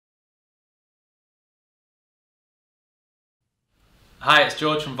Hi, it's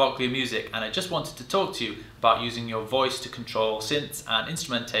George from Vochlea Music, and I just wanted to talk to you about using your voice to control synths and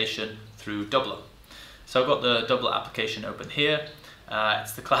instrumentation through Dubler. So I've got the Dubler application open here.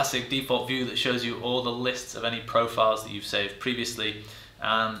 It's the classic default view that shows you all the lists of any profiles that you've saved previously,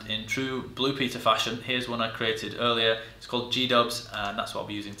 and in true Blue Peter fashion, here's one I created earlier. It's called G-Dubs, and that's what I'll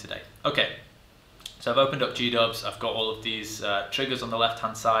be using today. Okay, so I've opened up G-Dubs. I've got all of these triggers on the left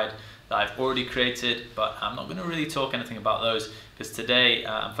hand side that I've already created, but I'm not going to really talk anything about those because today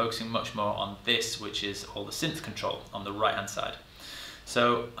I'm focusing much more on this, which is all the synth control on the right hand side.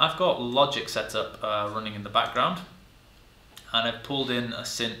 So I've got Logic set up running in the background, and I've pulled in a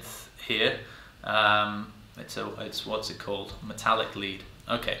synth here. It's what's it called? Metallic lead.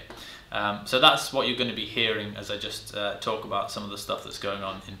 Okay, so that's what you're going to be hearing as I just talk about some of the stuff that's going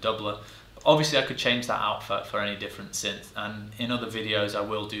on in Dubler. Obviously I could change that out for any different synth, and in other videos I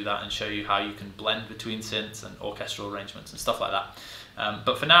will do that and show you how you can blend between synths and orchestral arrangements and stuff like that.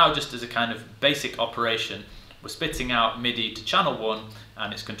 But for now, just as a kind of basic operation, we're spitting out MIDI to channel 1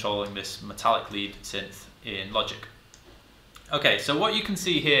 and it's controlling this metallic lead synth in Logic. Okay, so what you can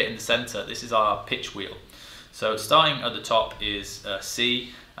see here in the center, this is our pitch wheel. So starting at the top is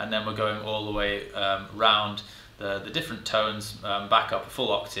C, and then we're going all the way round the different tones back up a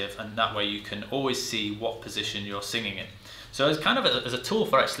full octave, and that way you can always see what position you're singing in. So as kind of as a tool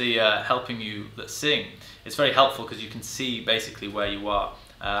for actually helping you sing, it's very helpful because you can see basically where you are,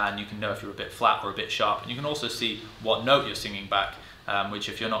 and you can know if you're a bit flat or a bit sharp, and you can also see what note you're singing back, which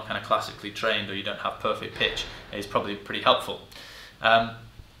if you're not kind of classically trained or you don't have perfect pitch is probably pretty helpful.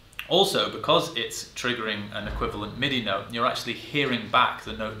 Also, because it's triggering an equivalent MIDI note, you're actually hearing back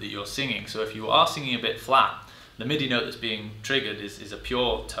the note that you're singing. So if you are singing a bit flat, the MIDI note that's being triggered is a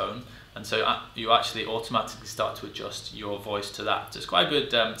pure tone, and so you actually automatically start to adjust your voice to that. So it's quite a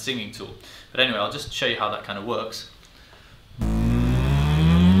good singing tool. But anyway, I'll just show you how that kind of works.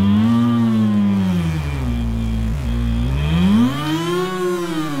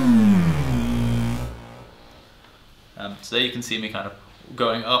 So there you can see me kind of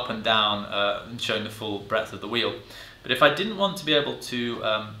going up and down and showing the full breadth of the wheel. But if I didn't want to be able to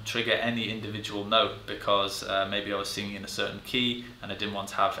trigger any individual note because maybe I was singing in a certain key and I didn't want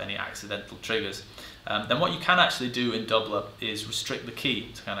to have any accidental triggers, then what you can actually do in Dubler is restrict the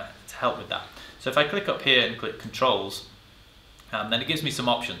key to help with that. So if I click up here and click Controls, then it gives me some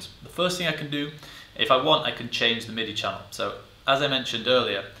options. The first thing I can do, if I want, I can change the MIDI channel. So as I mentioned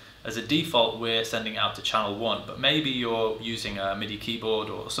earlier, as a default we're sending out to channel 1, but maybe you're using a MIDI keyboard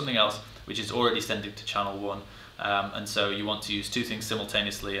or something else which is already sending to channel 1. And so you want to use two things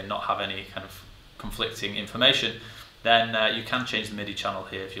simultaneously and not have any kind of conflicting information, then you can change the MIDI channel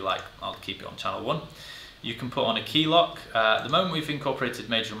here if you like. I'll keep it on channel 1. You can put on a key lock. At the moment we've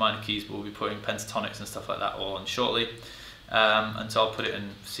incorporated major and minor keys, but we'll be putting pentatonics and stuff like that all on shortly. And so I'll put it in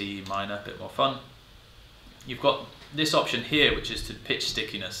C minor, a bit more fun. You've got this option here, which is to pitch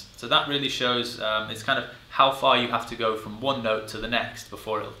stickiness. So that really shows it's kind of how far you have to go from one note to the next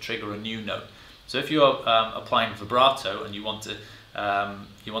before it'll trigger a new note. So if you're applying vibrato and you want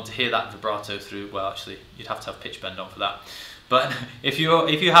to hear that vibrato through, well, actually you'd have to have pitch bend on for that. But if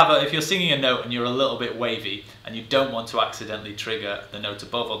you're singing a note and you're a little bit wavy and you don't want to accidentally trigger the note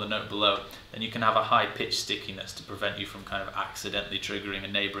above or the note below, then you can have a high pitch stickiness to prevent you from kind of accidentally triggering a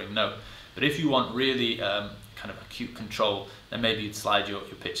neighboring note. But if you want really kind of acute control, then maybe you'd slide your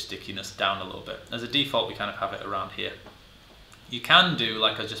pitch stickiness down a little bit. As a default, we kind of have it around here. You can do,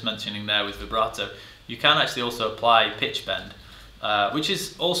 like I was just mentioning there with vibrato, you can actually also apply pitch bend, which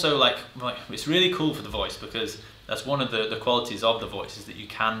is also like it's really cool for the voice, because that's one of the qualities of the voice, is that you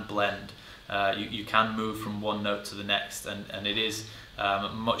can blend, you can move from one note to the next, and it is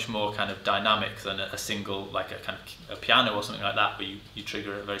much more kind of dynamic than a single, like a kind of a piano or something like that, where you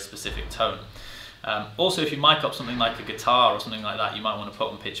trigger a very specific tone. Also, if you mic up something like a guitar or something like that, you might want to put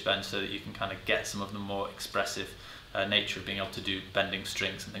on pitch bend so that you can kind of get some of the more expressive nature of being able to do bending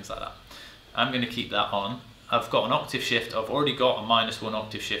strings and things like that. I'm going to keep that on. I've got an octave shift. I've already got a -1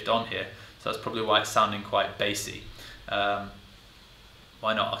 octave shift on here, so that's probably why it's sounding quite bassy. Why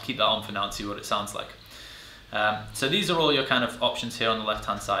not? I'll keep that on for now and see what it sounds like. So these are all your kind of options here on the left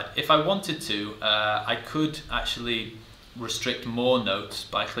hand side. If I wanted to, I could actually restrict more notes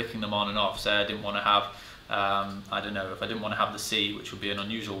by clicking them on and off. Say I didn't want to have, I don't know, if I didn't want to have the C, which would be an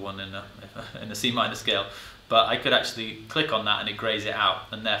unusual one in the C minor scale, but I could actually click on that and it grays it out,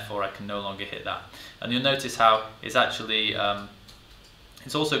 and therefore I can no longer hit that. And you'll notice how it's actually,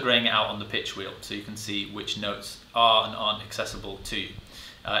 it's also graying it out on the pitch wheel, so you can see which notes are and aren't accessible to you.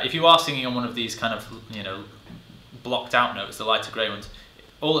 If you are singing on one of these kind of, blocked out notes, the lighter grey ones,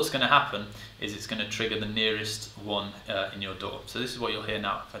 all that's going to happen is it's going to trigger the nearest one in your DAW. So this is what you'll hear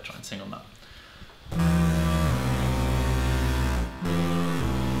now if I try and sing on that.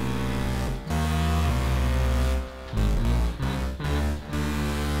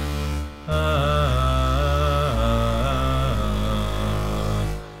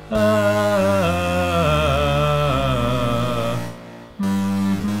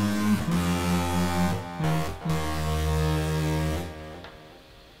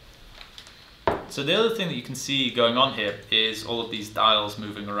 So the other thing that you can see going on here is all of these dials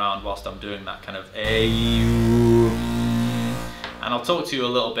moving around whilst I'm doing that kind of and I'll talk to you a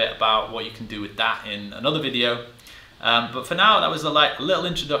little bit about what you can do with that in another video. But for now, that was a little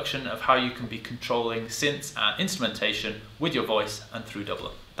introduction of how you can be controlling synths and instrumentation with your voice and through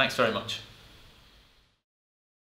Dubler. Thanks very much.